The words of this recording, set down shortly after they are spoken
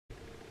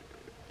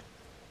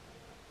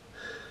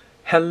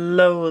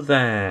Hello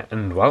there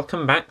and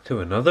welcome back to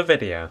another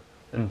video,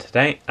 and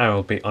today I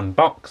will be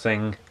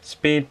unboxing,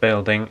 speed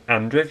building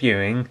and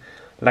reviewing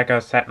LEGO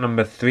set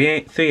number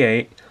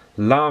 3838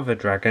 Lava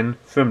Dragon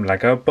from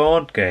LEGO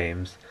Board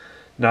Games.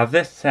 Now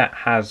this set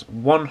has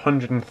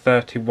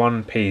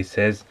 131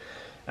 pieces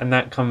and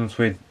that comes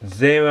with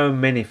 0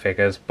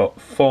 minifigures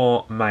but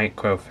 4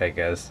 micro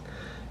figures.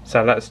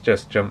 So let's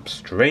just jump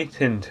straight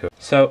into it.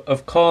 So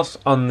of course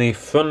on the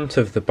front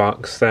of the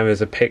box there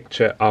is a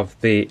picture of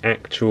the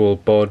actual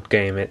board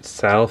game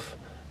itself,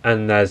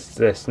 and there's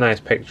this nice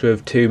picture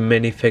of 2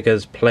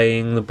 minifigures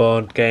playing the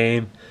board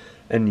game,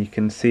 and you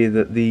can see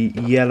that the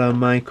yellow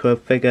micro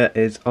figure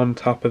is on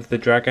top of the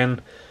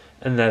dragon,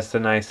 and there's the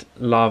nice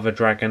Lava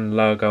Dragon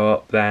logo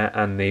up there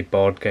and the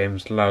board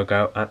game's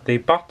logo at the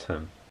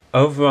bottom.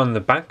 Over on the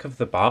back of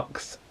the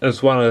box,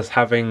 as well as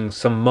having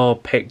some more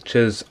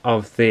pictures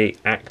of the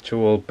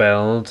actual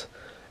build,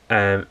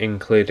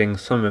 including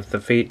some of the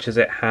features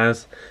it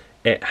has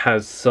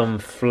some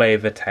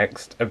flavour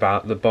text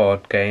about the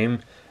board game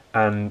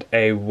and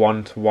a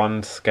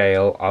 1:1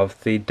 scale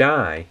of the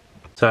die.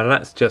 So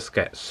let's just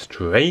get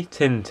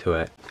straight into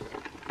it.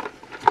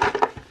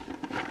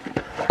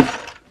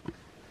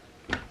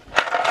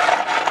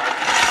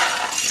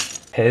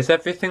 Here's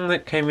everything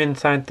that came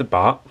inside the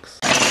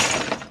box.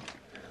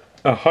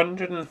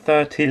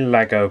 130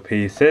 Lego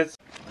pieces,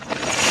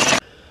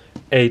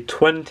 a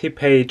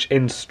 20-page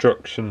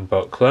instruction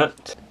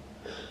booklet,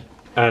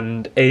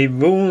 and a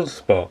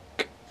rules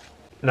book.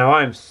 Now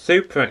I'm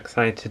super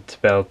excited to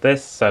build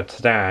this, so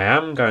today I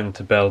am going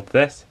to build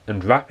this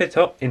and wrap it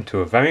up into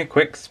a very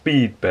quick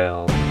speed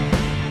build.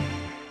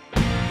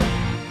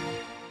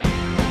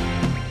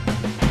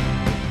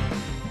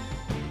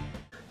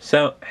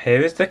 So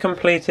here is the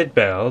completed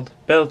build.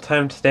 Build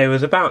time today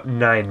was about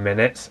 9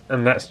 minutes,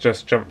 and let's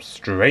just jump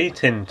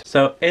straight in.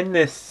 So in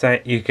this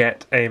set you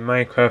get a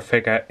micro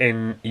figure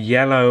in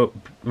yellow,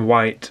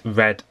 white,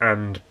 red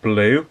and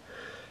blue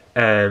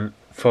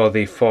for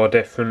the 4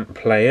 different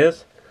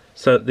players.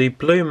 So the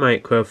blue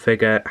micro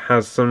figure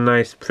has some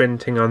nice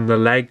printing on the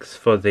legs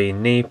for the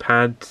knee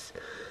pads,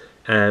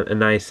 a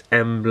nice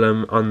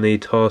emblem on the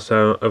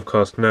torso, of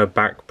course no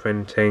back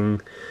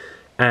printing,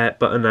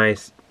 but a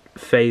nice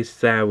face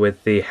there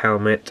with the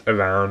helmet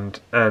around,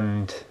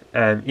 and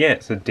yeah,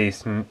 it's a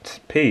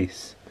decent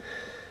piece.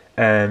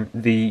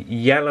 The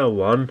yellow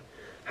one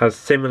has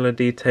similar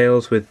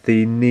details with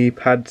the knee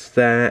pads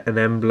there, an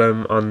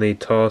emblem on the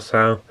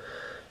torso,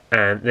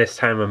 and this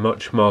time a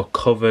much more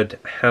covered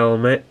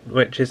helmet,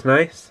 which is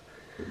nice.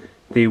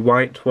 The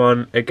white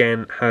one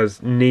again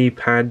has knee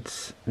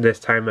pads, this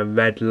time a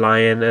red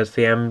lion as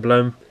the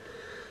emblem,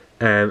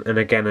 and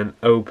again an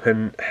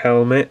open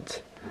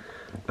helmet.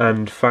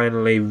 And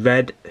finally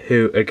red,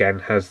 who again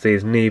has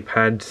these knee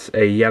pads,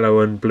 a yellow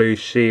and blue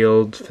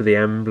shield for the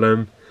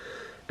emblem,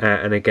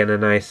 and again a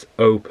nice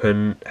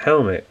open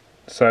helmet.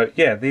 So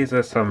yeah, these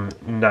are some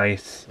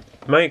nice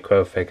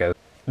micro figures.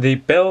 The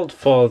build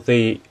for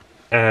the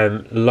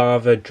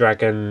Lava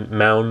Dragon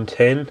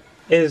Mountain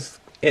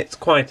it's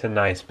quite a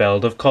nice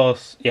build. Of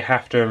course you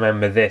have to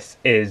remember this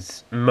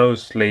is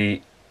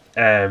mostly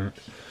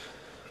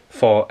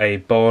for a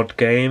board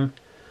game,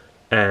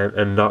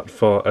 and not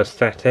for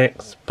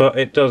aesthetics, but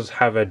it does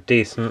have a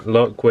decent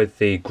look with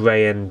the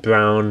grey and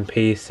brown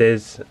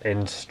pieces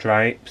in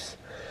stripes.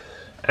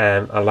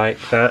 I like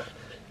that.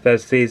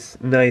 There's these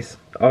nice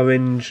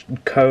orange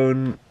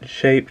cone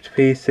shaped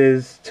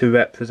pieces to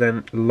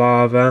represent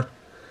lava.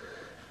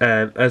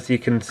 As you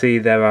can see,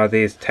 there are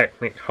these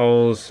Technic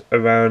holes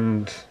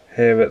around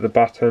here at the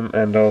bottom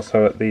and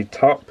also at the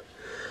top.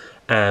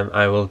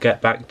 I will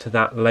get back to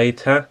that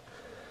later.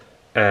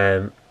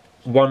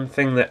 One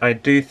thing that I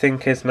do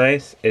think is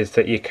nice is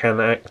that you can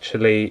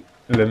actually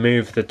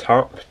remove the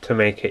top to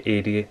make it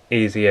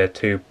easier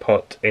to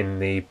put in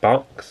the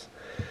box,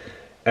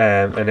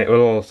 and it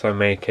will also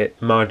make it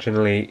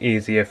marginally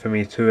easier for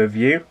me to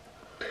review.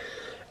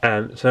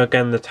 So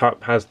again, the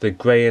top has the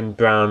grey and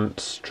brown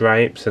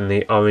stripes and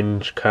the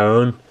orange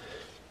cone,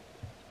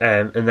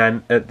 and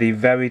then at the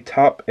very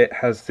top it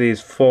has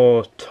these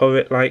 4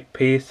 turret-like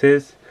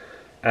pieces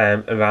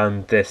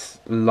around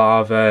this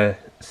lava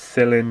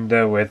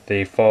cylinder with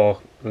the 4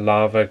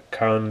 lava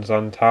cones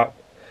on top,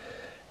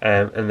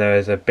 and there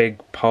is a big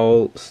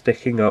pole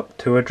sticking up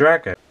to a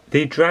dragon.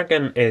 The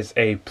dragon is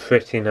a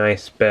pretty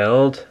nice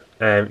build.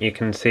 You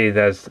can see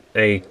there's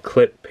a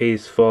clip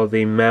piece for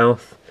the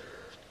mouth,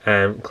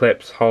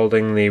 clips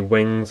holding the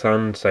wings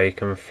on so you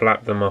can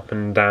flap them up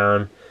and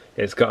down.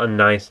 It's got a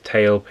nice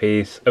tail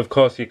piece. Of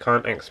course you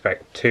can't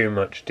expect too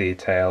much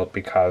detail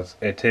because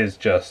it is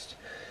just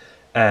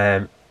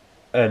an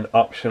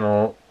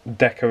optional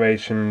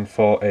decoration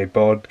for a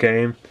board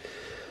game,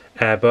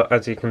 but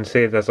as you can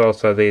see there's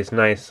also these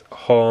nice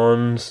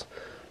horns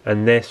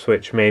and this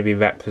which maybe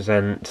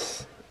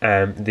represents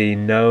the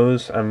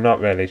nose. I'm not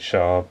really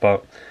sure,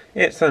 but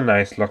it's a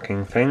nice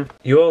looking thing.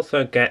 You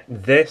also get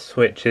this,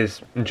 which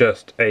is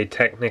just a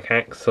Technic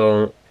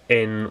axle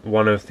in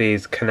one of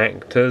these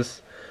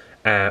connectors,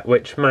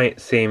 which might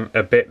seem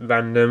a bit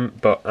random,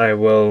 but I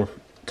will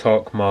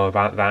talk more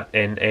about that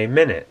in a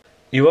minute.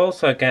 You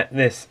also get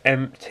this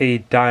empty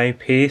die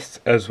piece,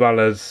 as well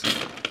as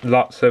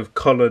lots of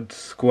coloured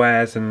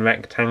squares and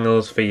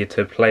rectangles for you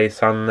to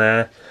place on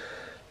there.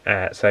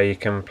 So you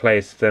can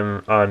place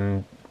them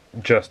on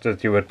just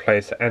as you would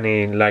place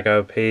any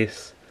Lego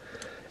piece.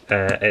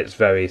 It's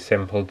very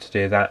simple to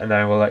do that, and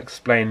I will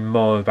explain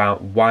more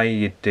about why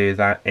you do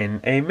that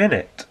in a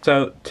minute.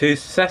 So to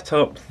set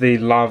up the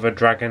Lava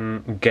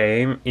Dragon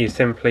game, you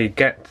simply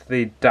get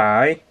the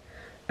die,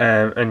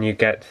 and you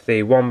get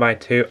the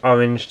 1x2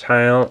 orange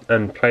tile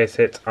and place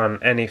it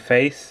on any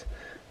face,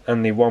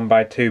 and the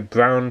 1x2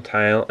 brown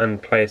tile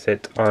and place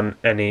it on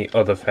any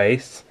other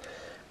face,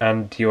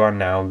 and you are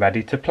now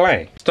ready to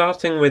play.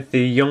 Starting with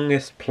the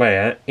youngest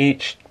player,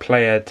 each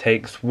player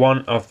takes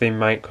one of the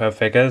micro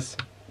figures,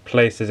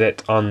 places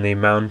it on the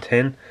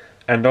mountain,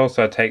 and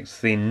also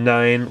takes the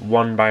 9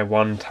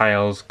 1x1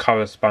 tiles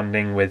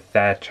corresponding with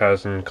their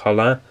chosen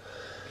colour,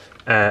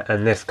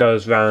 and this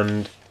goes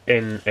round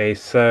in a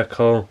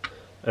circle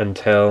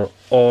until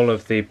all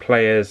of the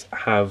players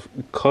have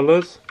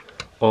colours,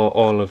 or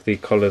all of the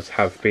colours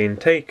have been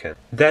taken.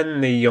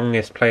 Then the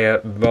youngest player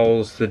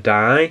rolls the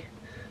die,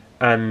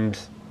 and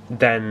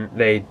then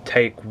they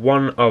take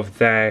one of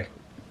their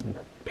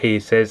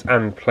pieces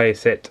and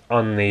place it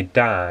on the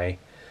die,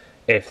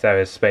 if there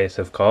is space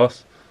of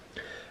course,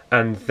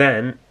 and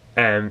then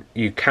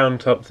you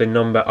count up the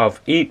number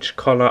of each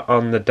colour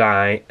on the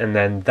die, and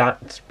then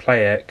that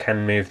player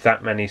can move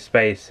that many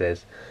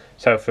spaces.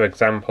 So for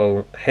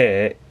example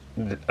here,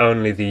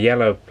 only the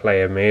yellow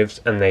player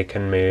moves and they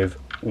can move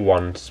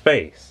one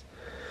space.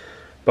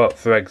 But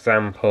for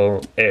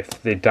example, if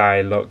the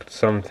die looked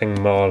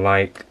something more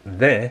like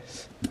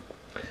this,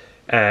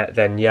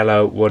 then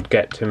yellow would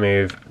get to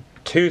move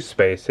 2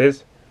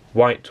 spaces,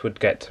 white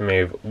would get to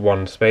move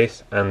 1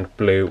 space, and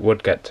blue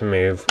would get to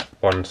move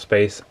 1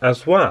 space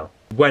as well.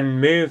 When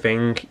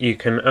moving, you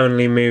can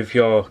only move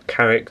your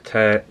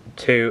character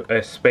to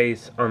a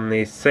space on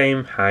the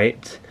same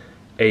height,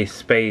 a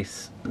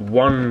space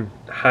 1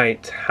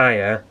 height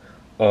higher,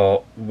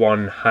 or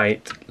 1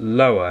 height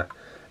lower,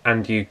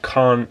 and you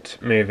can't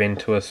move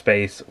into a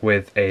space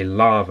with a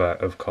lava,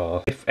 of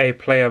course. If a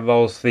player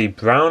rolls the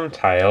brown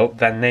tile,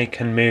 then they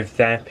can move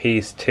their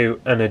piece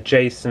to an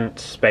adjacent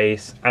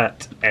space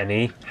at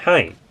any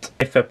height.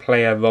 If a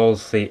player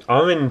rolls the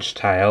orange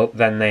tile,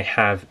 then they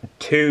have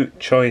 2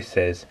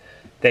 choices.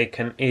 They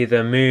can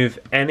either move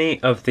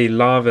any of the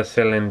lava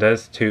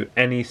cylinders to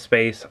any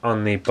space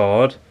on the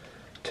board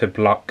to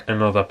block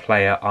another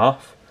player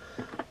off,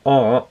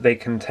 or they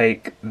can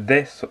take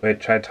this,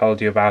 which I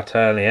told you about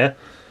earlier,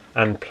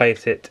 and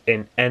place it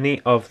in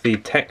any of the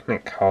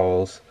Technic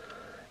holes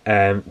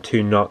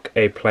to knock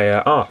a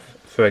player off.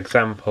 For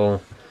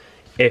example,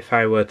 if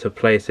I were to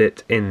place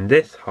it in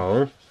this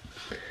hole,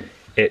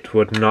 it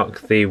would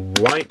knock the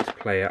white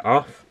player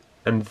off,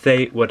 and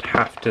they would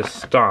have to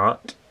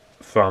start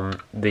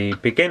from the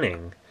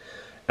beginning.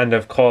 And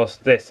of course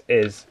this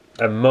is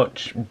a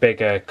much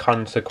bigger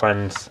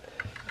consequence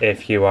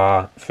if you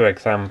are, for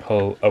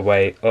example,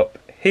 away up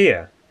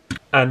here.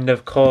 And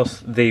of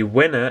course the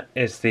winner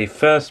is the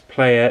first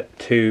player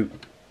to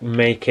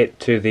make it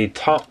to the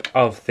top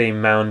of the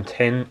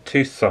mountain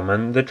to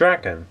summon the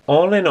dragon.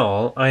 All in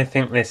all, I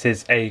think this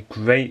is a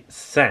great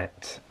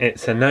set.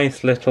 It's a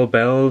nice little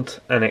build,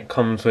 and it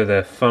comes with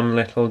a fun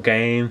little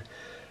game,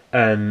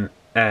 and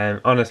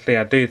honestly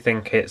I do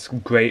think it's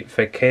great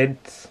for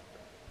kids.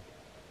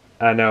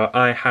 I know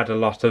I had a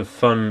lot of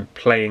fun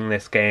playing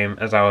this game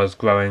as I was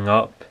growing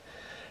up.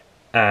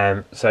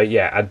 So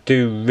yeah, I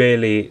do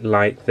really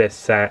like this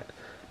set.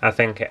 I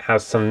think it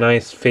has some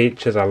nice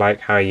features. I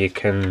like how you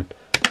can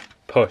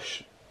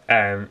push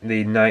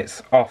the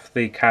knights off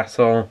the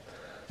castle.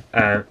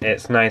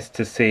 It's nice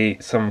to see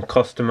some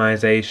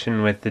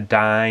customization with the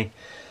die.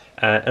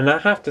 And I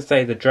have to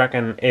say the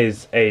dragon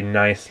is a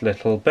nice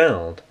little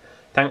build.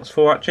 Thanks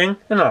for watching,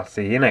 and I'll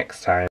see you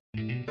next time.